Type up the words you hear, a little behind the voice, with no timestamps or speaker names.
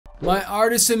My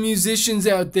artists and musicians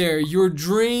out there, your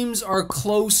dreams are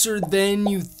closer than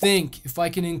you think. If I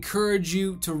can encourage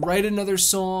you to write another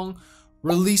song,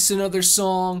 release another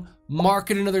song,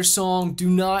 market another song, do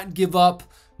not give up.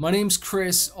 My name's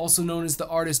Chris, also known as the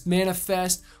Artist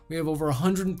Manifest. We have over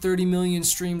 130 million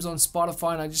streams on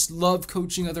Spotify, and I just love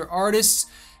coaching other artists.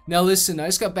 Now listen, I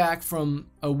just got back from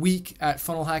a week at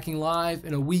Funnel Hacking Live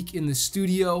and a week in the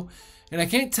studio, and I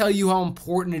can't tell you how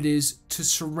important it is to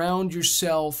surround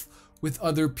yourself with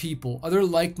other people, other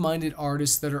like-minded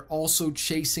artists that are also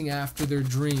chasing after their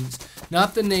dreams.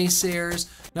 Not the naysayers,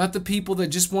 not the people that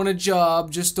just want a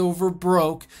job, just over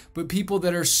broke, but people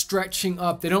that are stretching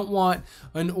up. They don't want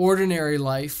an ordinary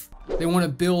life. They want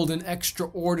to build an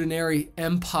extraordinary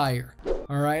empire.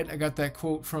 All right, I got that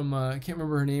quote from, I can't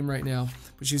remember her name right now,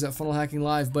 but she was at Funnel Hacking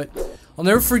Live. But I'll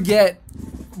never forget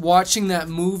watching that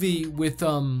movie with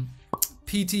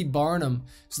P.T. Barnum.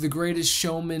 It's The Greatest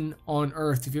Showman on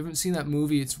Earth. If you haven't seen that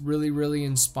movie, it's really, really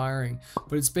inspiring.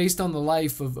 But it's based on the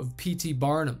life of P.T.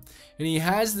 Barnum. And he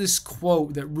has this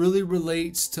quote that really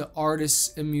relates to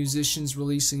artists and musicians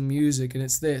releasing music. And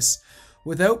it's this: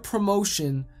 without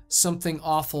promotion, something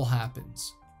awful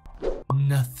happens.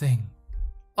 Nothing.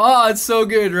 Oh, it's so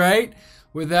good, right?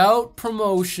 Without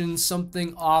promotion,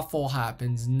 something awful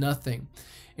happens. Nothing.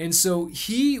 And so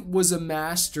he was a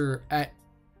master at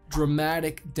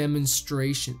dramatic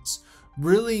demonstrations,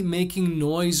 really making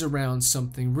noise around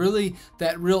something, really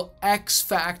that real X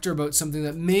factor about something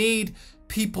that made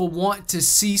people want to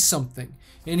see something.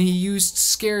 And he used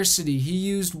scarcity, he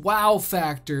used wow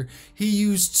factor, he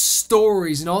used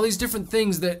stories and all these different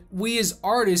things that we as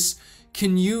artists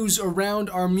can use around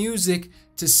our music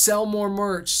to sell more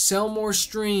merch, sell more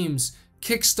streams,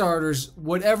 Kickstarters,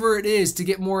 whatever it is, to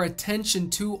get more attention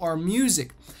to our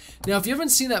music. Now, if you haven't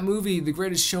seen that movie, The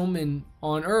Greatest Showman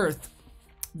on Earth,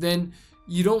 then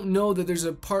you don't know that there's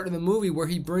a part in the movie where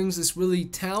he brings this really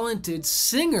talented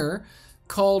singer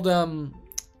called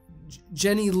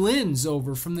Jenny Linds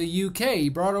over from the UK. He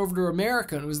brought her over to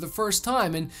America, and it was the first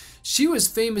time. And she was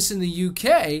famous in the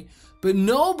UK, but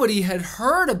nobody had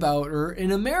heard about her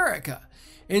in America.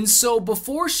 And so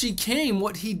before she came,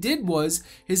 what he did was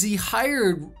he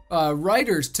hired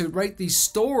writers to write these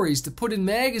stories to put in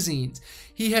magazines.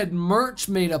 He had merch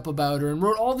made up about her and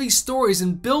wrote all these stories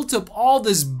and built up all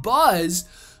this buzz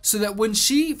so that when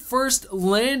she first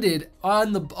landed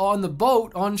on the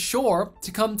boat on shore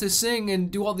to come to sing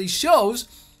and do all these shows,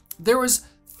 there was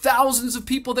thousands of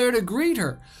people there to greet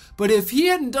her. But if he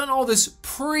hadn't done all this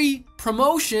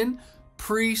pre-promotion,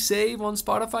 pre-save on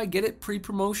Spotify, get it?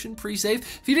 Pre-promotion, pre-save.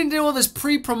 If you didn't do all this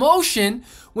pre-promotion,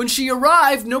 when she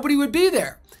arrived, nobody would be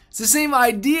there. It's the same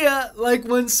idea like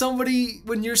when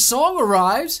your song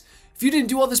arrives, if you didn't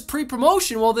do all this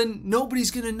pre-promotion, well then nobody's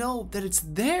gonna know that it's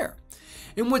there.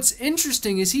 And what's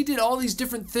interesting is he did all these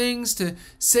different things to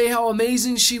say how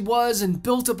amazing she was and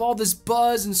built up all this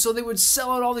buzz, and so they would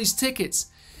sell out all these tickets.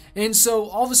 And so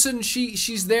all of a sudden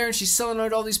she's there and she's selling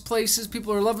out all these places.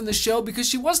 People are loving the show because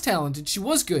she was talented. She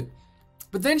was good.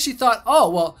 But then she thought, oh,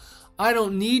 well, I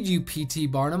don't need you, P.T.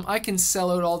 Barnum. I can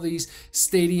sell out all these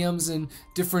stadiums and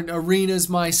different arenas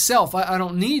myself. I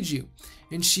don't need you.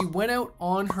 And she went out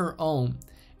on her own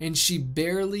and she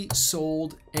barely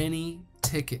sold any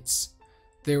tickets.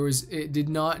 It did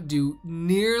not do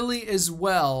nearly as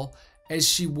well as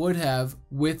she would have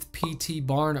with P.T.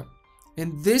 Barnum.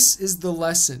 And this is the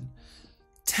lesson.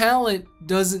 Talent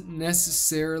doesn't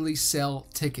necessarily sell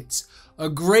tickets. A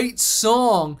great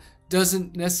song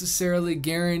doesn't necessarily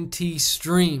guarantee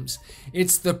streams.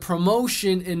 It's the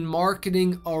promotion and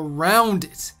marketing around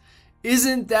it.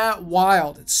 Isn't that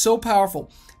wild? It's so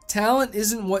powerful. Talent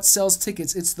isn't what sells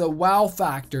tickets. It's the wow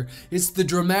factor. It's the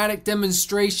dramatic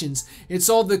demonstrations. It's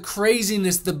all the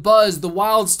craziness, the buzz, the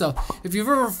wild stuff. If you've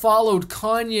ever followed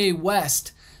Kanye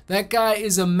West, that guy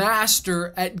is a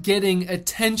master at getting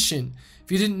attention.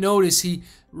 If you didn't notice, he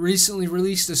recently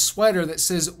released a sweater that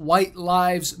says White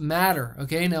Lives Matter.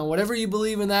 Okay, now whatever you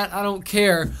believe in that, I don't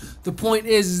care. The point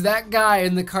is that guy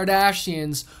and the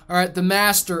Kardashians are at the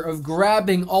master of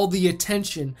grabbing all the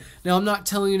attention. Now, I'm not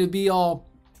telling you to be all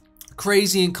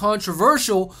crazy and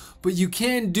controversial, but you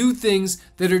can do things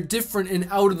that are different and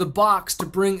out of the box to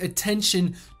bring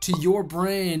attention to your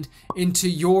brand and to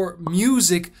your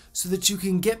music so that you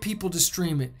can get people to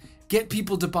stream it, get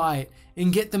people to buy it,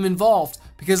 and get them involved.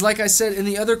 Because like I said in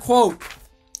the other quote,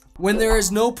 when there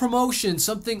is no promotion,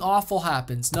 something awful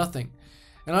happens. Nothing.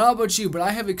 And I don't know about you, but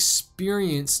I have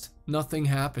experienced nothing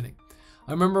happening.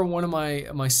 I remember one of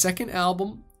my second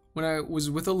album when I was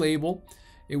with a label.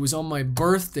 It was on my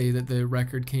birthday that the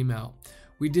record came out.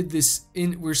 We did this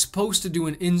we're supposed to do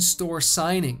an in-store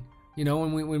signing You know,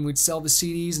 when we'd sell the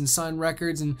CDs and sign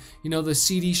records, and you know, the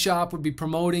CD shop would be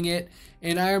promoting it.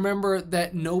 And I remember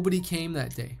that nobody came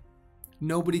that day.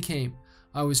 Nobody came.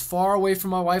 I was far away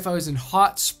from my wife. I was in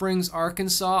Hot Springs,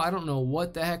 Arkansas. I don't know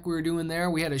what the heck we were doing there.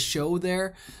 We had a show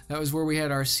there. That was where we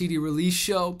had our CD release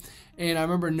show. And I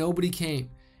remember nobody came.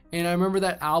 And I remember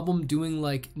that album doing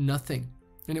like nothing.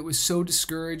 And it was so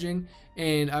discouraging.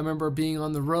 And I remember being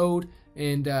on the road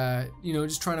and, you know,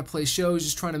 just trying to play shows,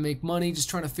 just trying to make money, just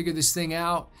trying to figure this thing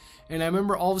out. And I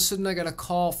remember all of a sudden I got a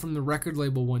call from the record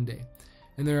label one day.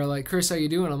 And they're like, Chris, how you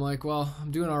doing? I'm like, well,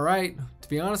 I'm doing all right. To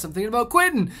be honest, I'm thinking about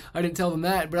quitting. I didn't tell them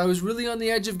that, but I was really on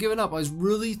the edge of giving up. I was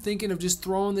really thinking of just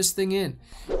throwing this thing in.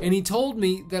 And he told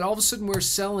me that all of a sudden we're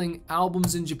selling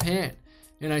albums in Japan.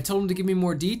 And I told him to give me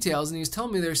more details, and he was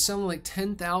telling me they're selling like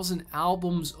 10,000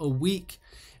 albums a week.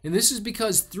 And this is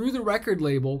because through the record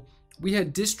label, we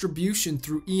had distribution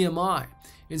through EMI.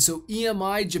 And so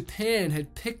EMI Japan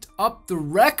had picked up the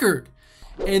record,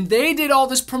 and they did all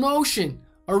this promotion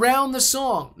around the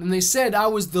song, and they said I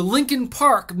was the Linkin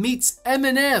Park meets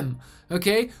Eminem,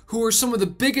 okay, who were some of the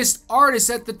biggest artists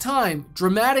at the time.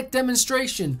 Dramatic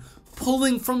demonstration,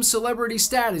 pulling from celebrity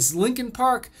status. Linkin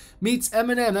Park meets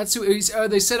Eminem. That's who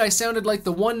they said I sounded like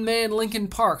the one-man Linkin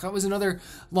Park. That was another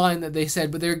line that they said,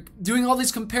 but they're doing all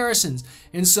these comparisons,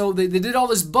 and so they did all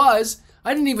this buzz.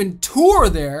 I didn't even tour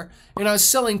there, and I was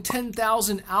selling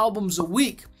 10,000 albums a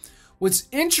week. What's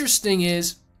interesting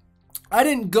is I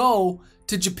didn't go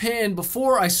to Japan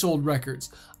before I sold records.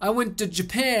 I went to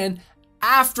Japan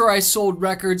after I sold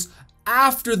records,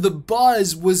 after the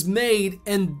buzz was made,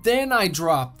 and then I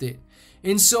dropped it.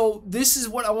 And so this is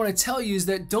what I want to tell you, is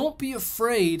that don't be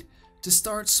afraid to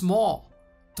start small.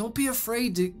 Don't be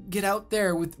afraid to get out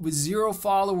there with 0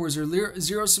 followers or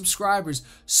 0 subscribers.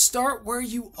 Start where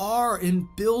you are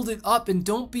and build it up, and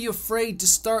don't be afraid to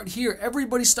start here.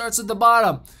 Everybody starts at the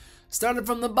bottom. Started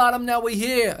from the bottom, now we're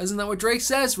here. Isn't that what Drake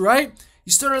says, right?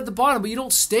 You start at the bottom, but you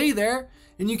don't stay there,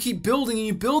 and you keep building, and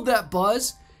you build that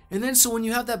buzz, and then so when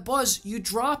you have that buzz, you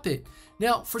drop it.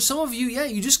 Now, for some of you, yeah,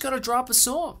 you just got to drop a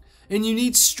song, and you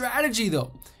need strategy,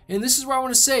 though. And this is where I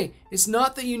want to say, it's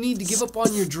not that you need to give up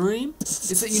on your dream,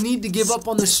 it's that you need to give up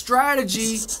on the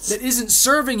strategy that isn't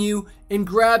serving you and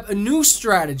grab a new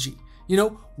strategy. You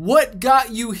know, what got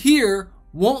you here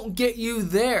won't get you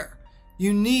there.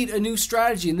 You need a new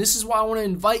strategy, and this is why I want to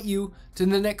invite you to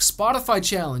the next Spotify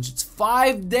challenge. It's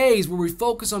 5 days where we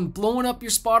focus on blowing up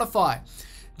your Spotify.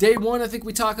 Day 1, I think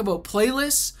we talk about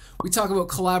playlists, we talk about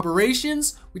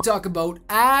collaborations, we talk about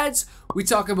ads, we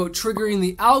talk about triggering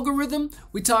the algorithm,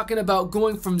 we're talking about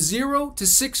going from 0 to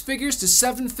 6 figures to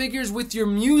 7 figures with your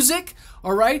music,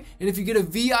 all right? And if you get a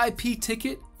VIP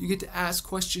ticket, you get to ask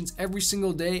questions every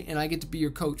single day, and I get to be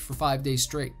your coach for 5 days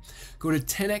straight. Go to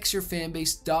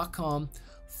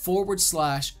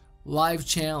 10xyourfanbase.com/live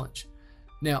challenge.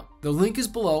 Now, the link is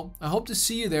below. I hope to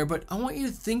see you there, but I want you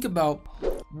to think about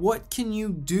what can you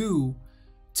do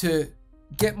to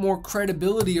get more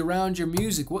credibility around your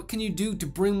music? What can you do to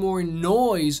bring more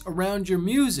noise around your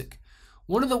music?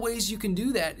 One of the ways you can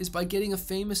do that is by getting a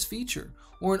famous feature,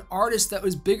 or an artist that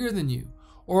was bigger than you,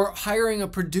 or hiring a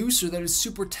producer that is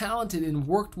super talented and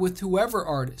worked with whoever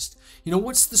artist. You know,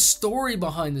 what's the story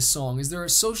behind the song? Is there a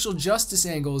social justice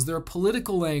angle? Is there a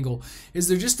political angle? Is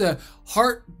there just a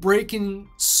heartbreaking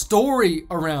story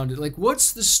around it? Like,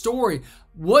 what's the story?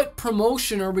 What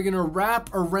promotion are we going to wrap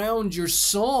around your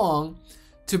song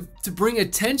to bring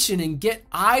attention and get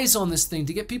eyes on this thing,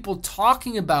 to get people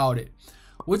talking about it?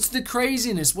 What's the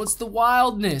craziness? What's the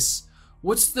wildness?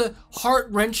 What's the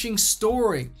heart-wrenching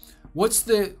story? What's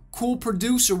the cool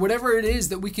producer? Whatever it is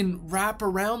that we can wrap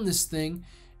around this thing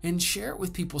and share it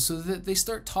with people so that they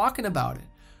start talking about it.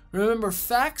 Remember,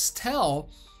 facts tell,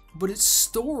 but it's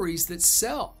stories that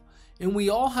sell. And we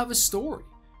all have a story.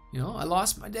 You know, I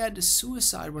lost my dad to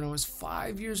suicide when I was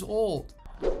 5 years old.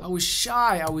 I was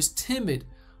shy, I was timid,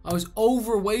 I was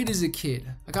overweight as a kid.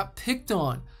 I got picked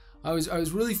on. I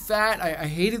was really fat. I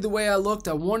hated the way I looked.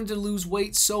 I wanted to lose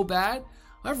weight so bad.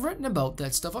 I've written about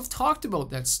that stuff. I've talked about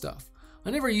that stuff.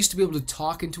 I never used to be able to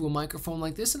talk into a microphone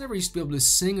like this. I never used to be able to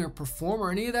sing or perform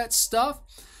or any of that stuff.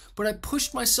 But I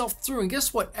pushed myself through. And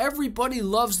guess what? Everybody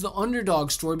loves the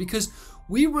underdog story because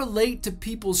we relate to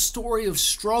people's story of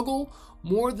struggle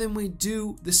more than we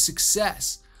do the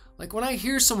success. Like when I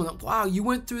hear someone that, wow, you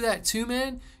went through that too,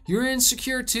 man. You're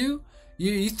insecure too.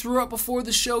 You threw up before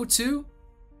the show too.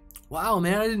 Wow,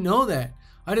 man, I didn't know that.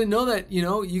 I didn't know that, you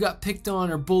know, you got picked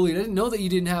on or bullied. I didn't know that you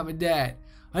didn't have a dad.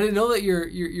 I didn't know that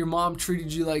your mom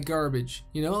treated you like garbage.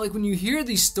 You know, like when you hear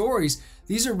these stories,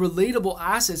 these are relatable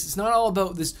assets. It's not all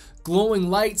about this glowing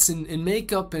lights and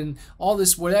makeup and all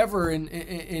this whatever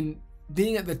and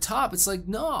being at the top. It's like,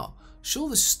 no, show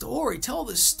the story, tell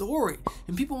the story,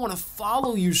 and people want to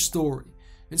follow your story.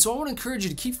 And so I want to encourage you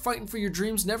to keep fighting for your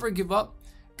dreams, never give up.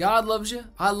 God loves you.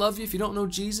 I love you. If you don't know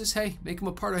Jesus, hey, make him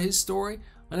a part of his story.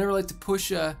 I never like to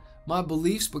push my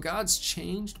beliefs, but God's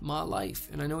changed my life,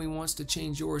 and I know he wants to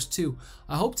change yours too.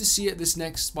 I hope to see you at this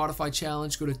next Spotify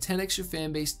challenge. Go to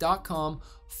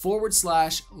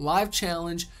 10xyourfanbase.com/live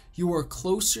challenge. You are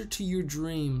closer to your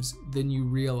dreams than you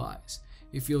realize.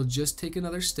 If you'll just take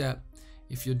another step,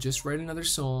 if you'll just write another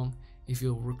song, if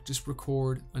you'll just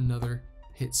record another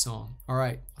hit song. All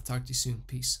right, I'll talk to you soon.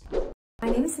 Peace. My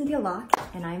name is Cynthia Locke,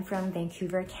 and I'm from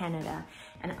Vancouver, Canada.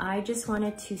 And I just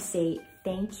wanted to say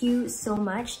thank you so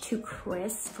much to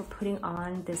Chris for putting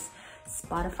on this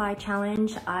Spotify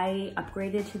challenge. I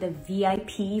upgraded to the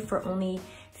VIP for only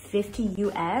 $50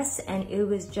 US, and it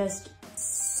was just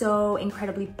so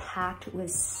incredibly packed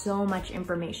with so much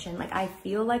information. Like, I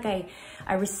feel like I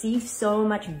received so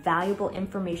much valuable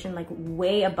information, like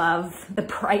way above the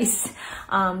price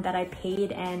that I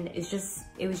paid, and it was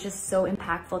just so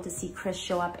impactful to see Chris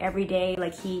show up every day.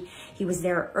 Like, he was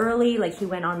there early, like he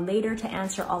went on later to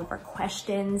answer all of our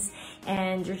questions,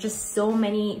 and there's just so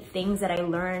many things that I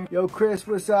learned. Yo Chris,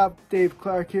 what's up? Dave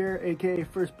Clark here, aka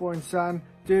Firstborn Son.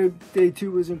 Dude, day 2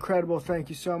 was incredible. Thank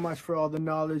you so much for all the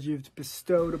knowledge you've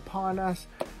bestowed upon us.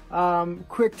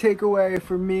 Quick takeaway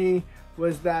for me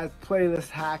was that playlist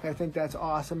hack. I think that's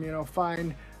awesome. You know,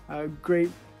 find a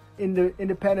great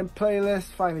independent playlist,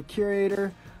 find the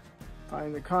curator,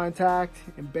 find the contact,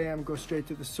 and bam, go straight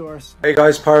to the source. Hey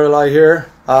guys, Paralai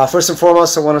here. First and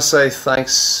foremost, I want to say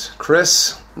thanks,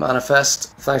 Chris,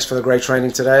 Manifest. Thanks for the great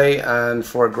training today and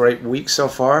for a great week so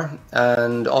far.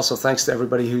 And also thanks to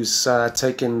everybody who's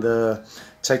taken the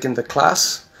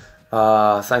class.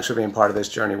 Thanks for being part of this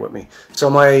journey with me. So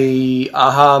my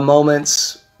aha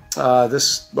moments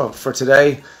for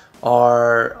today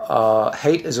are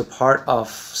hate is a part of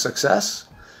success,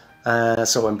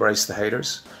 so embrace the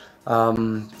haters.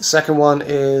 The second one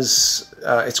is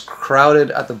it's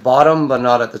crowded at the bottom but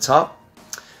not at the top.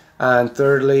 And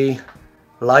thirdly,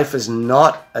 life is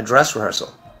not a dress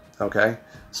rehearsal. Okay,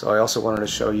 so I also wanted to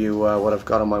show you what I've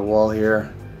got on my wall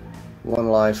here. One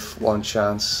life, one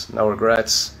chance, no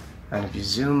regrets. And if you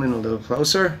zoom in a little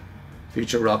closer,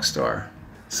 future rock star.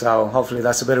 So hopefully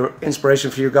that's a bit of inspiration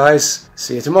for you guys.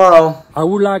 See you tomorrow. I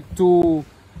would like to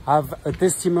have a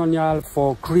testimonial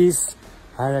for Chris.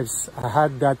 I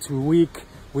had that week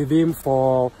with him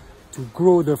to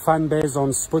grow the fan base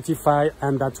on Spotify,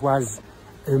 and that was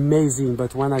amazing.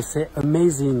 But when I say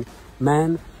amazing,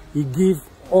 man, he gave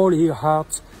all his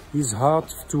heart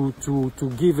to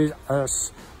give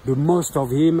us the most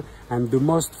of him and the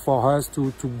most for us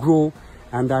to grow.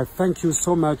 And I thank you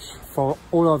so much for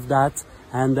all of that.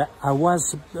 And I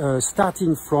was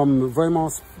starting from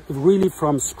really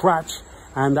from scratch,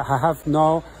 and I have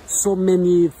now so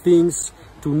many things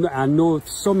I know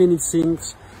so many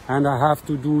things, and I have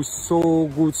to do so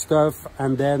good stuff,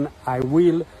 and then I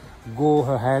will go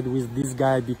ahead with this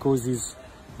guy because he's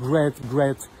great,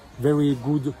 very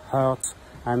good heart,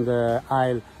 and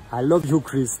I love you,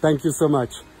 Chris. Thank you so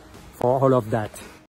much for all of that.